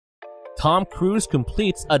Tom Cruise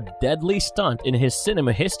completes a deadly stunt in his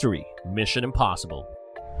cinema history, Mission Impossible.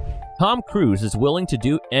 Tom Cruise is willing to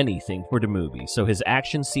do anything for the movie, so his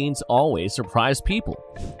action scenes always surprise people.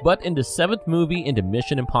 But in the 7th movie in the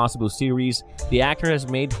Mission Impossible series, the actor has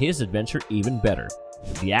made his adventure even better.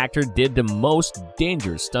 The actor did the most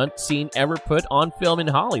dangerous stunt scene ever put on film in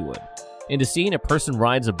Hollywood. In the scene, a person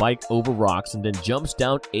rides a bike over rocks and then jumps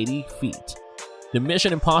down 80 feet. The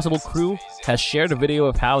Mission Impossible crew has shared a video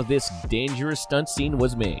of how this dangerous stunt scene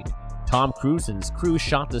was made. Tom Cruise and his crew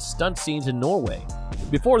shot the stunt scenes in Norway.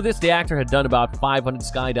 Before this, the actor had done about 500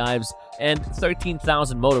 skydives and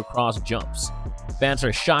 13,000 motocross jumps. Fans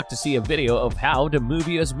are shocked to see a video of how the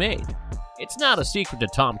movie was made. It's not a secret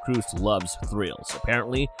that Tom Cruise loves thrills.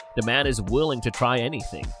 Apparently, the man is willing to try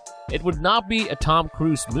anything. It would not be a Tom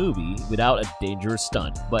Cruise movie without a dangerous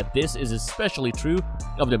stunt, but this is especially true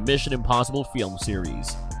of the Mission Impossible film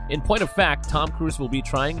series. In point of fact, Tom Cruise will be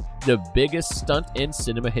trying the biggest stunt in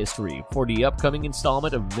cinema history for the upcoming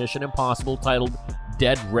installment of Mission Impossible titled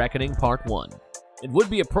Dead Reckoning Part 1. It would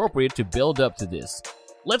be appropriate to build up to this.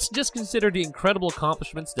 Let's just consider the incredible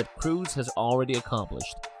accomplishments that Cruise has already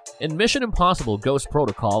accomplished. In Mission Impossible Ghost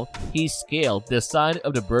Protocol, he scaled the side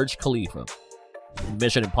of the Burj Khalifa. In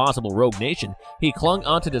Mission Impossible Rogue Nation, he clung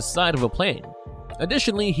onto the side of a plane.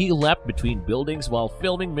 Additionally, he leapt between buildings while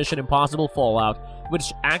filming Mission Impossible Fallout,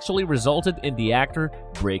 which actually resulted in the actor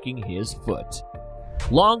breaking his foot.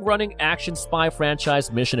 Long-running action spy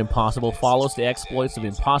franchise Mission Impossible follows the exploits of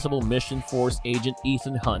Impossible Mission Force agent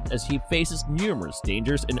Ethan Hunt as he faces numerous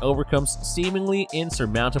dangers and overcomes seemingly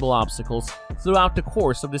insurmountable obstacles throughout the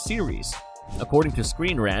course of the series. According to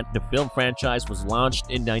Screen Rant, the film franchise was launched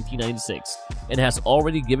in 1996 and has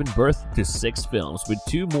already given birth to 6 films, with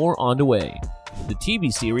 2 more on the way. The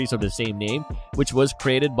TV series of the same name, which was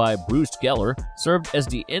created by Bruce Geller, served as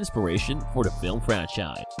the inspiration for the film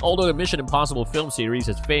franchise. Although the Mission Impossible film series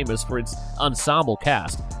is famous for its ensemble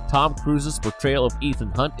cast, Tom Cruise's portrayal of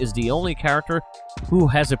Ethan Hunt is the only character who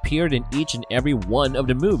has appeared in each and every one of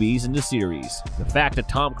the movies in the series. The fact that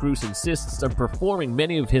Tom Cruise insists on performing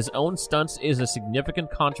many of his own stunts is a significant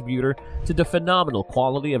contributor to the phenomenal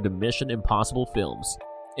quality of the Mission Impossible films.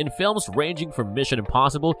 In films ranging from Mission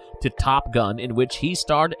Impossible to Top Gun, in which he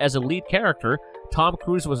starred as a lead character, Tom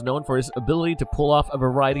Cruise was known for his ability to pull off a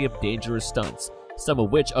variety of dangerous stunts, some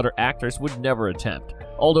of which other actors would never attempt.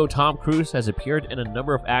 Although Tom Cruise has appeared in a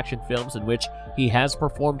number of action films in which he has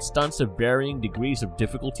performed stunts of varying degrees of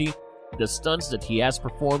difficulty, the stunts that he has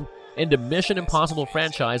performed in the Mission Impossible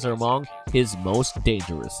franchise are among his most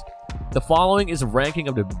dangerous. The following is a ranking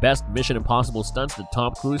of the best Mission Impossible stunts that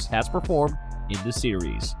Tom Cruise has performed in the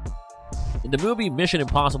series. In the movie Mission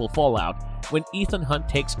Impossible Fallout, when Ethan Hunt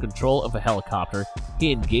takes control of a helicopter,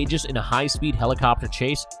 he engages in a high-speed helicopter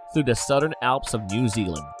chase through the southern Alps of New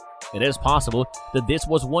Zealand. It is possible that this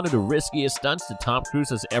was one of the riskiest stunts that Tom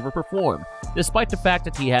Cruise has ever performed, despite the fact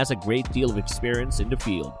that he has a great deal of experience in the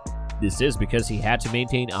field. This is because he had to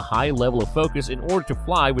maintain a high level of focus in order to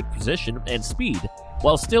fly with precision and speed,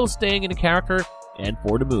 while still staying in a character and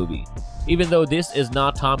for the movie. Even though this is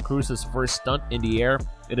not Tom Cruise's first stunt in the air,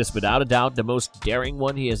 it is without a doubt the most daring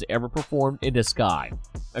one he has ever performed in the sky.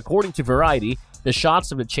 According to Variety, the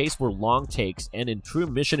shots of the chase were long takes, and in true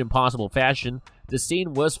Mission Impossible fashion, the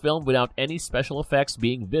scene was filmed without any special effects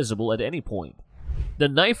being visible at any point. The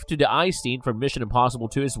knife to the eye scene from Mission Impossible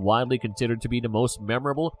 2 is widely considered to be the most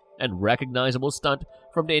memorable and recognizable stunt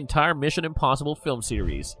from the entire Mission Impossible film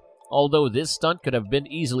series. Although this stunt could have been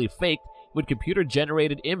easily faked with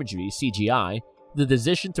computer-generated imagery, CGI, the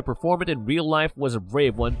decision to perform it in real life was a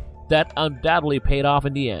brave one that undoubtedly paid off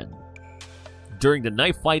in the end. During the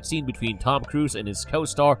knife fight scene between Tom Cruise and his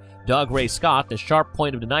co-star Doug Ray Scott, the sharp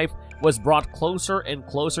point of the knife was brought closer and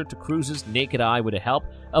closer to Cruise's naked eye with the help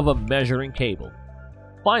of a measuring cable.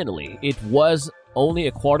 Finally, it was only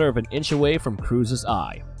a quarter of an inch away from Cruise's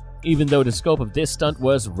eye. Even though the scope of this stunt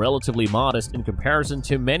was relatively modest in comparison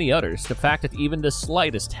to many others, the fact that even the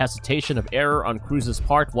slightest hesitation of error on Cruise's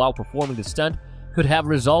part while performing the stunt could have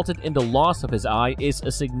resulted in the loss of his eye is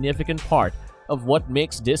a significant part of what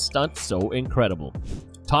makes this stunt so incredible.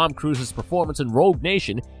 Tom Cruise's performance in Rogue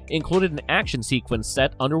Nation included an action sequence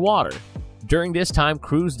set underwater. During this time,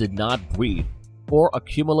 Cruise did not breathe for a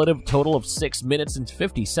cumulative total of 6 minutes and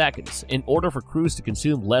 50 seconds. In order for Cruise to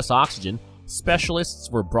consume less oxygen,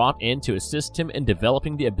 specialists were brought in to assist him in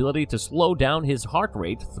developing the ability to slow down his heart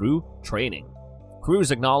rate through training.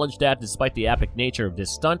 Cruise acknowledged that despite the epic nature of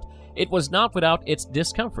this stunt, it was not without its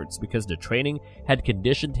discomforts because the training had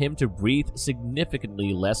conditioned him to breathe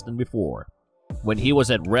significantly less than before. When he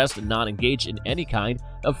was at rest and not engaged in any kind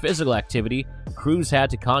of physical activity, Cruise had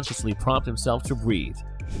to consciously prompt himself to breathe.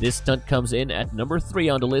 This stunt comes in at number 3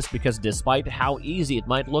 on the list because despite how easy it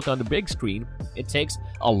might look on the big screen, it takes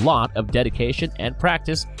a lot of dedication and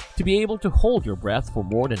practice to be able to hold your breath for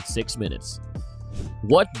more than 6 minutes.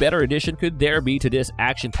 What better addition could there be to this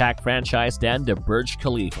action-packed franchise than the Burj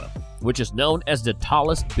Khalifa, which is known as the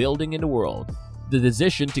tallest building in the world? The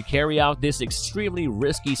decision to carry out this extremely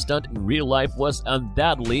risky stunt in real life was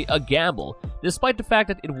undoubtedly a gamble, despite the fact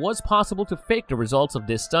that it was possible to fake the results of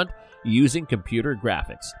this stunt using computer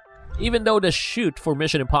graphics. Even though the shoot for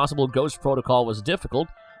Mission Impossible Ghost Protocol was difficult,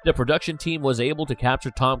 the production team was able to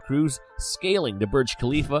capture Tom Cruise scaling the Burj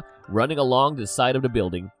Khalifa, running along the side of the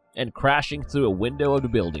building, and crashing through a window of the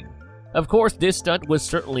building. Of course, this stunt was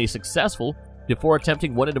certainly successful. Before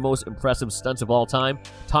attempting one of the most impressive stunts of all time,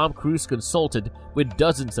 Tom Cruise consulted with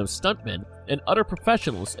dozens of stuntmen and other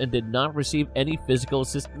professionals and did not receive any physical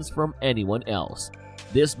assistance from anyone else.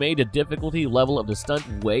 This made the difficulty level of the stunt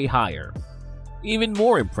way higher. Even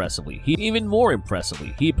more impressively,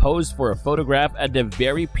 he posed for a photograph at the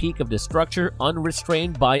very peak of the structure,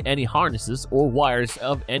 unrestrained by any harnesses or wires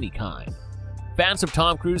of any kind. Fans of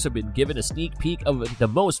Tom Cruise have been given a sneak peek of the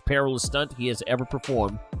most perilous stunt he has ever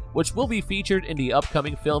performed, which will be featured in the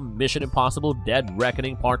upcoming film Mission Impossible Dead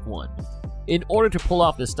Reckoning Part 1. In order to pull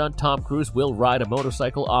off the stunt, Tom Cruise will ride a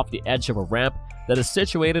motorcycle off the edge of a ramp that is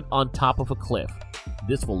situated on top of a cliff.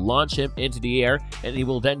 This will launch him into the air, and he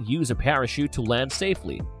will then use a parachute to land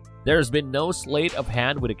safely. There has been no sleight of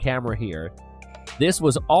hand with a camera here. This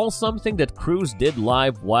was all something that Cruise did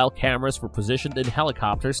live while cameras were positioned in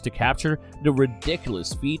helicopters to capture the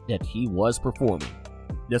ridiculous feat that he was performing.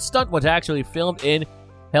 The stunt was actually filmed in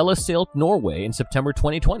Hellesylt, Norway in September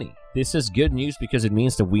 2020. This is good news because it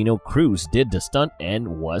means that we know Cruise did the stunt and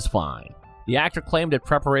was fine. The actor claimed that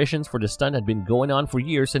preparations for the stunt had been going on for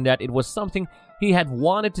years and that it was something he had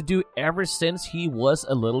wanted to do ever since he was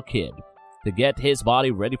a little kid. To get his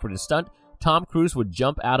body ready for the stunt, Tom Cruise would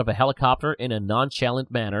jump out of a helicopter in a nonchalant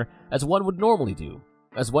manner, as one would normally do.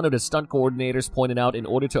 As one of the stunt coordinators pointed out, in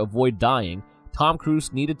order to avoid dying, Tom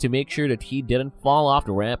Cruise needed to make sure that he didn't fall off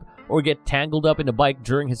the ramp or get tangled up in the bike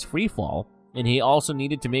during his free fall, and he also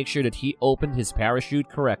needed to make sure that he opened his parachute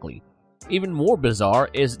correctly. Even more bizarre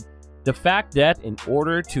is the fact that in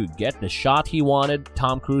order to get the shot he wanted,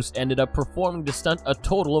 Tom Cruise ended up performing the stunt a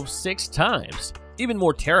total of 6 times. Even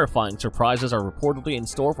more terrifying surprises are reportedly in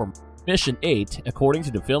store for Mission 8, according to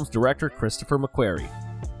the film's director Christopher McQuarrie.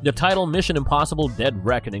 The title Mission Impossible Dead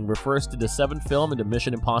Reckoning refers to the 7th film in the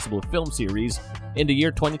Mission Impossible film series. In the year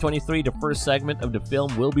 2023, the first segment of the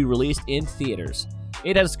film will be released in theaters.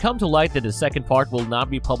 It has come to light that the second part will not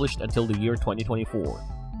be published until the year 2024.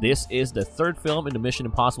 This is the 3rd film in the Mission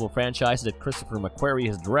Impossible franchise that Christopher McQuarrie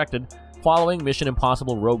has directed, following Mission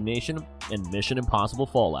Impossible Rogue Nation and Mission Impossible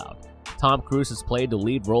Fallout. Tom Cruise has played the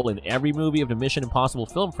lead role in every movie of the Mission Impossible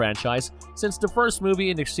film franchise since the first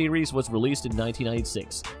movie in the series was released in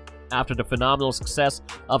 1996. After the phenomenal success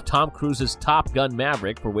of Tom Cruise's Top Gun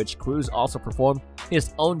Maverick, for which Cruise also performed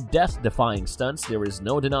his own death-defying stunts, there is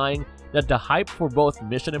no denying that the hype for both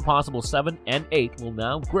Mission Impossible 7 and 8 will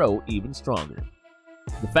now grow even stronger.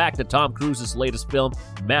 The fact that Tom Cruise's latest film,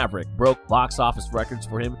 Maverick, broke box office records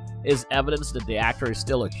for him is evidence that the actor is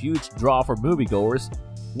still a huge draw for moviegoers,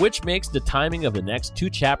 which makes the timing of the next 2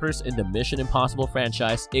 chapters in the Mission Impossible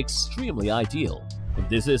franchise extremely ideal. If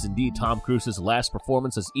this is indeed Tom Cruise's last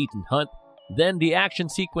performance as Ethan Hunt, then the action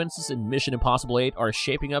sequences in Mission Impossible 8 are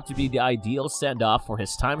shaping up to be the ideal send-off for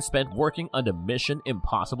his time spent working on the Mission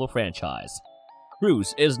Impossible franchise.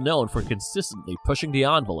 Cruise is known for consistently pushing the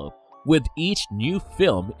envelope with each new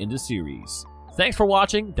film in the series. Thanks for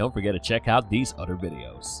watching. Don't forget to check out these other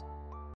videos.